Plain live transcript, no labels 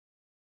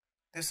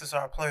This is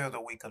our Player of the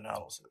Week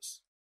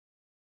analysis.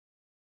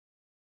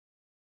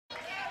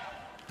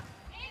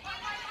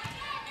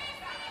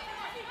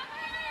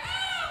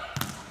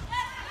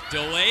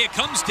 Delay, it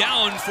comes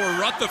down for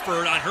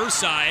Rutherford on her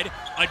side.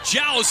 A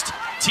joust.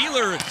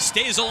 Teeler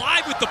stays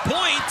alive with the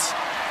point.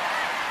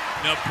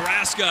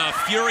 Nebraska,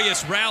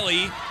 furious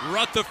rally.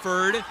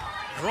 Rutherford,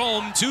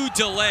 Rome to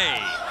Delay.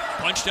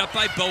 Punched up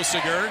by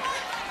Bosiger.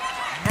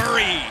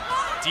 Murray,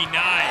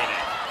 denied.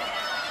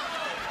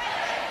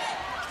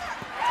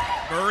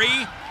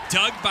 Murray,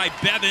 dug by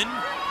Bevan.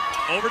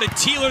 Over to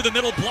Teeler, the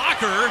middle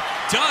blocker.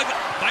 Dug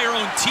by her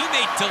own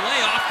teammate,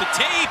 Delay off the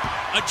tape.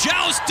 A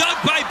joust, dug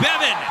by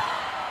Bevan.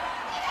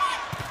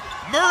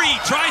 Murray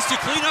tries to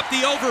clean up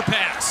the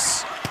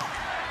overpass.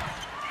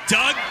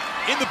 Dug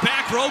in the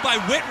back row by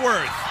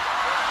Whitworth.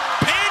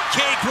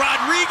 Pancake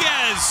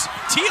Rodriguez.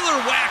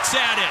 Teeler whacks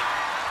at it.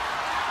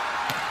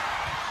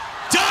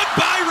 Dug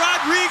by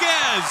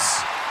Rodriguez.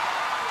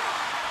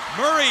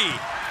 Murray.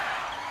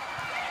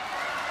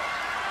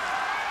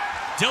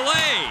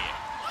 Delay.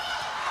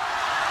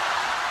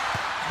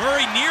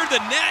 Murray near the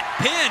net,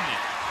 pin.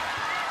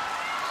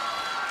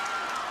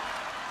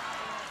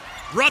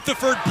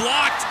 Rutherford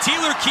blocked.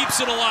 Teeler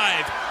keeps it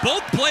alive.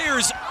 Both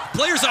players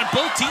on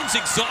both teams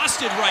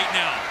exhausted right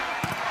now.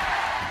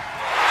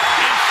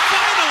 And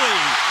finally,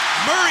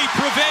 Murray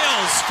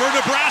prevails for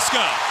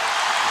Nebraska.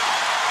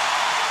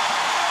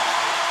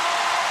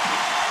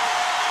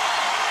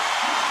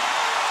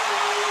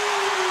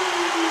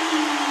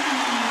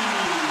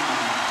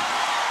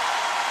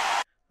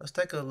 Let's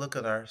take a look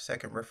at our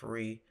second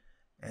referee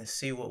and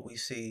see what we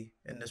see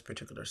in this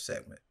particular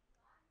segment.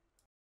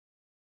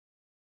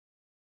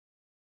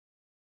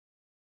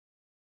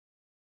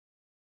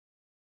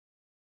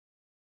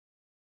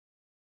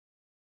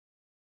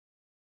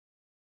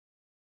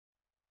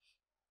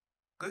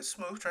 Good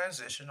smooth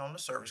transition on the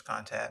service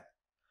contact.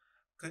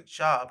 Good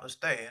job of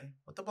staying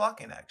with the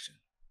blocking action.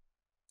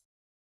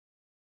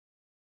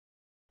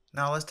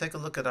 Now let's take a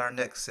look at our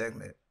next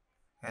segment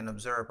and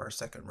observe our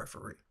second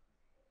referee.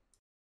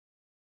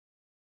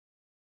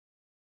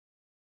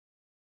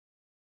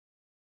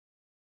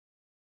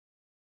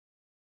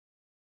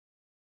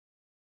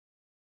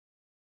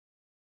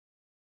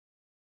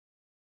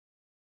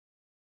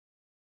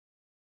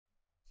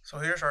 So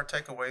here's our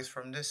takeaways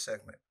from this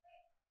segment.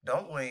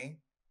 Don't lean.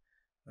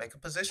 Make a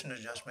position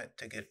adjustment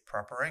to get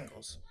proper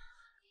angles.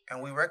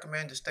 And we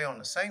recommend to stay on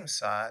the same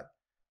side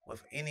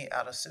with any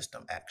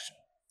out-of-system action.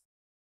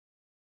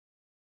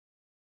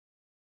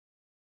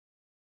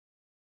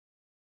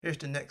 Here's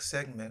the next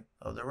segment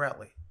of the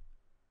rally.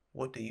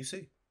 What do you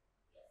see?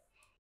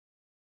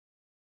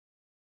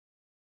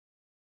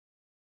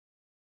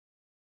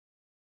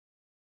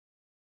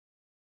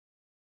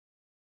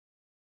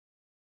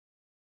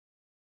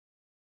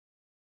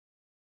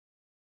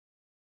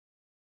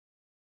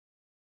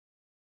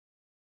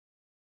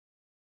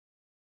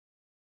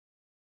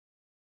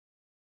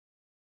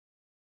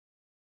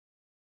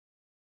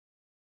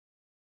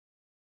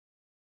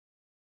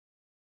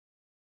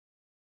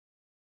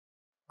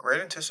 Great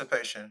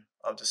anticipation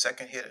of the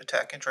second hit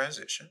attack in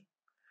transition.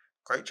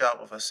 Great job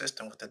of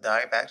assisting with the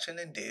dive action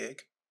and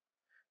dig.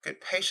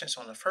 Good patience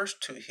on the first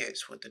two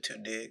hits with the two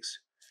digs.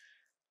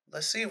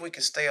 Let's see if we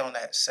can stay on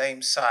that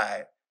same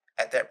side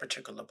at that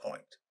particular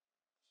point.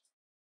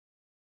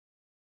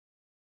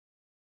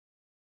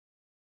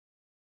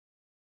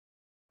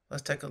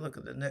 Let's take a look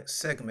at the next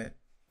segment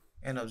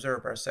and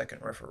observe our second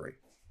referee.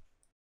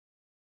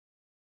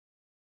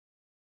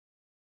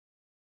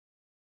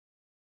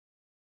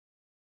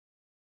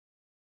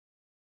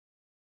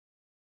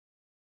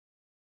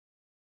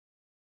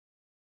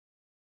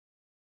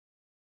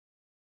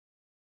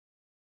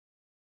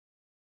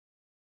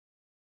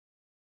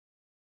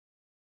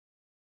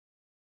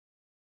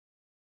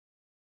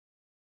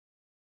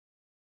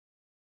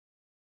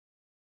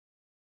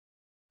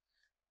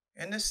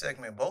 In this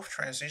segment, both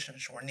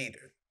transitions were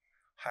needed.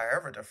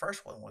 However, the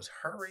first one was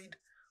hurried,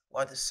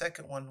 while the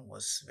second one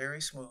was very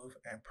smooth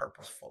and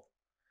purposeful.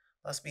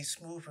 Let's be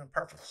smooth and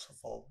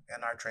purposeful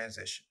in our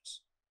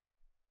transitions.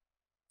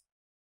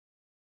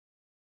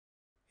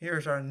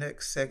 Here's our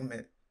next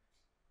segment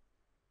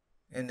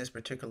in this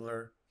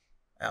particular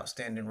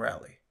outstanding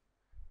rally.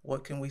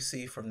 What can we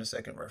see from the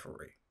second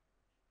referee?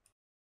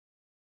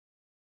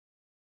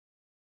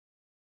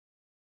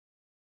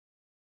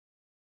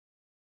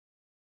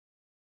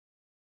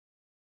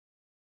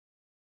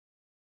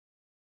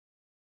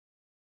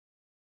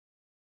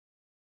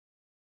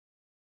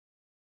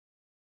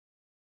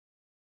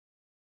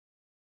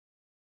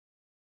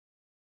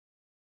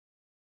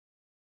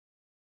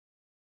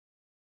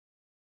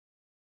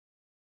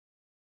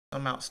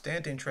 Some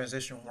outstanding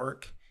transition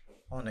work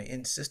on the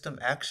in-system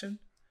action.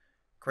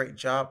 Great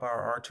job by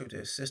our R2 to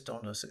assist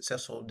on the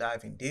successful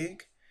diving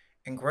dig,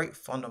 and great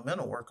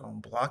fundamental work on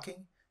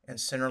blocking and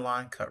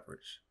centerline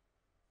coverage.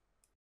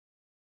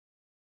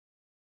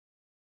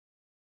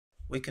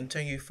 We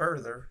continue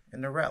further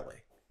in the rally.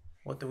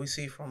 What do we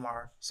see from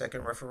our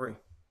second referee?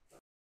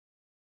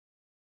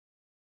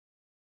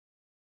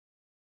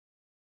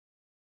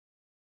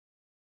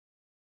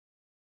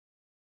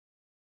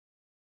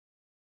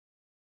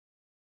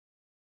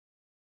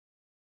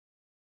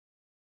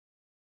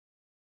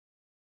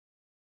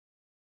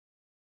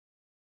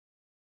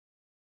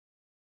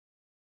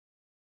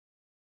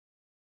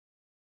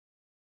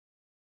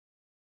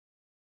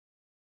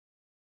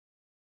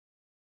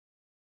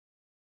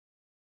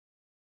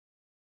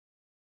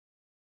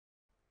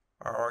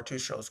 Our R2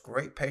 shows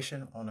great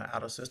patience on the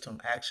out-of-system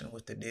action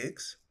with the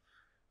digs,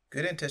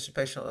 good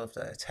anticipation of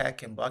the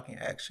attack and blocking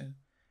action,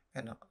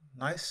 and a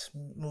nice,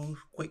 smooth,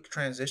 quick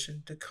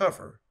transition to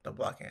cover the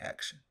blocking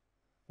action.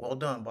 Well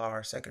done by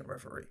our second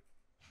referee.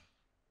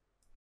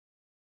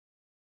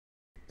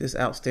 This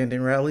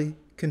outstanding rally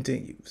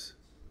continues.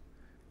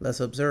 Let's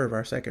observe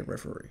our second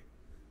referee.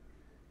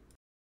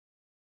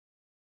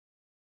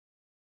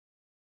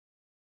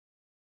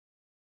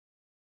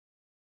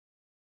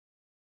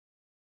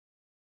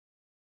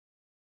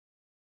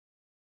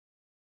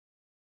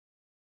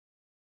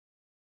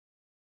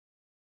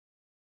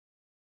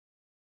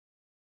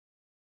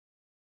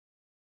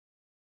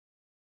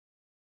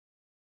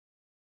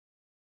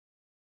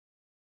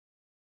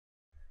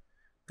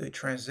 Good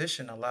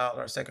transition allowed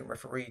our second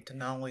referee to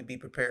not only be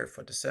prepared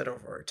for the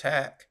setup or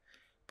attack,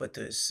 but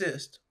to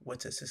assist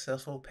with a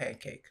successful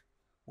pancake.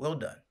 Well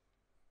done.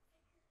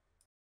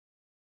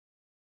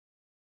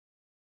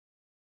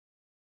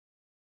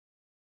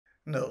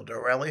 No, the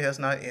rally has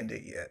not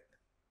ended yet.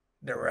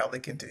 The rally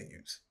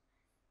continues.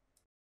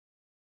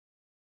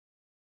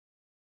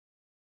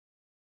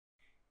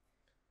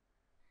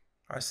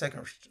 Our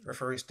second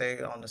referee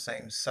stayed on the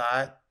same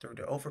side through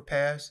the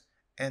overpass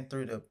and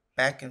through the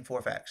back and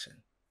forth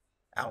action.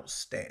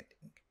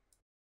 Outstanding.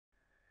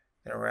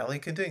 The rally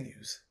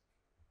continues.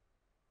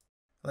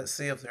 Let's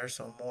see if there's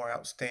some more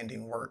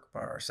outstanding work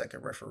by our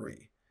second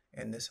referee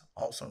in this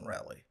awesome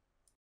rally.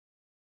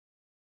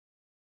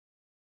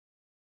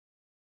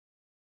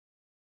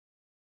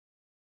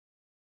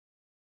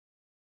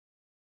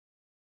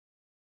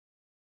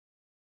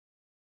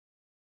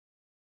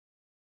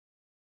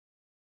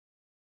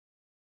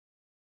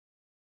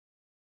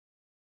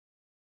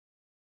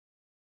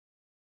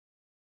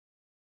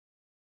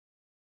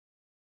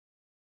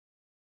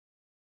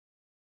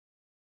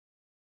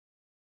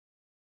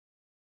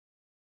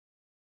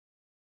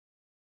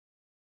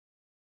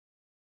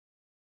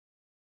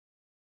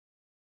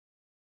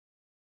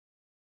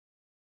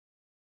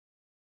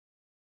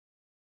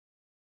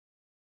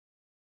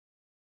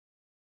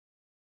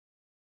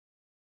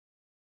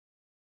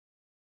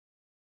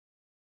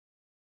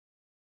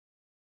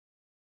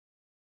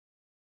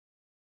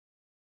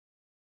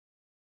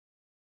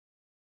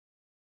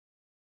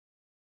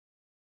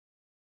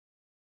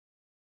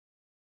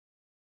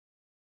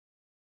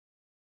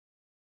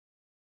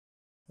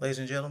 Ladies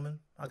and gentlemen,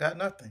 I got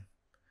nothing.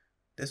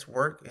 This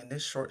work in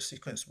this short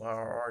sequence by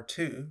our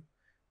R2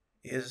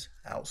 is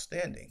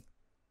outstanding.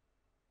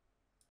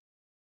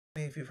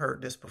 If you've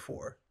heard this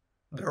before,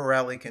 the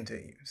rally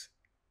continues.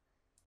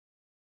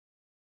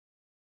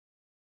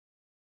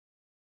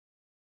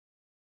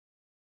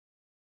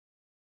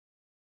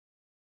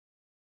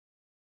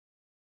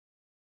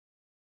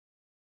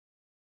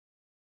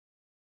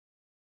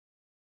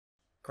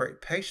 Great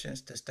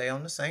patience to stay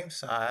on the same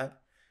side,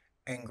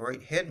 and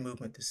great head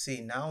movement to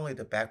see not only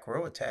the back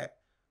row attack,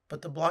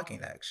 but the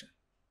blocking action.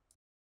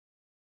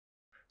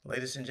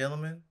 Ladies and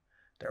gentlemen,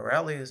 the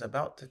rally is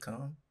about to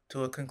come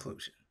to a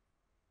conclusion.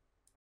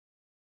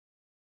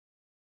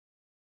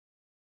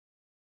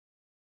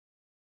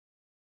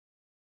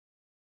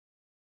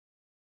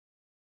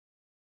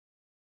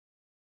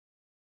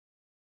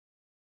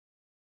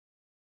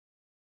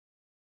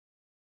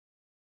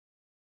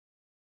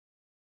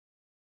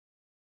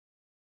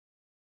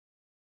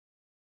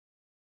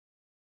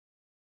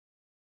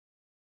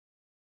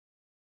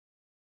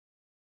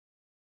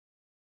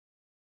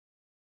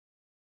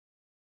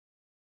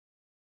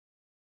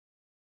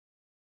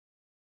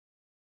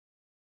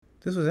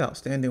 This was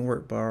outstanding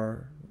work by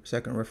our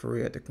second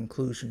referee at the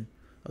conclusion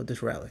of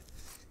this rally.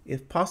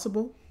 If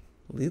possible,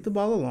 leave the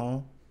ball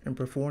alone and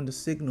perform the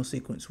signal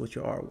sequence with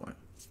your R1.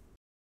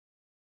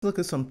 Look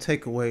at some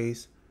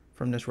takeaways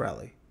from this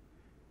rally.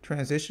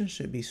 Transition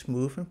should be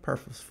smooth and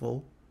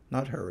purposeful,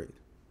 not hurried.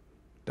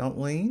 Don't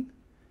lean.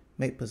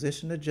 Make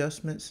position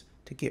adjustments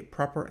to get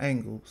proper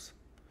angles.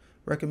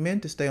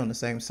 Recommend to stay on the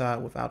same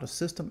side without a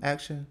system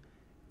action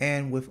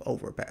and with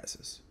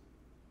overpasses.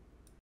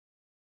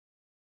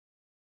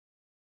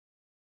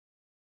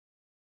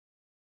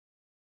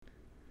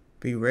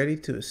 Be ready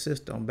to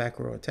assist on back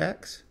row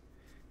attacks.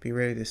 Be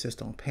ready to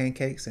assist on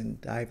pancakes and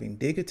diving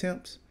dig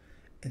attempts.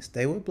 And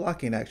stay with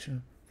blocking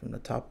action from the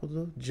top of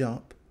the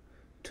jump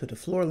to the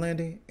floor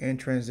landing and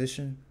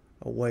transition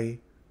away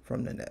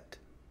from the net.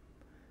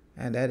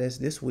 And that is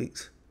this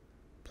week's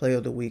Play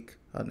of the Week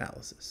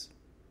analysis.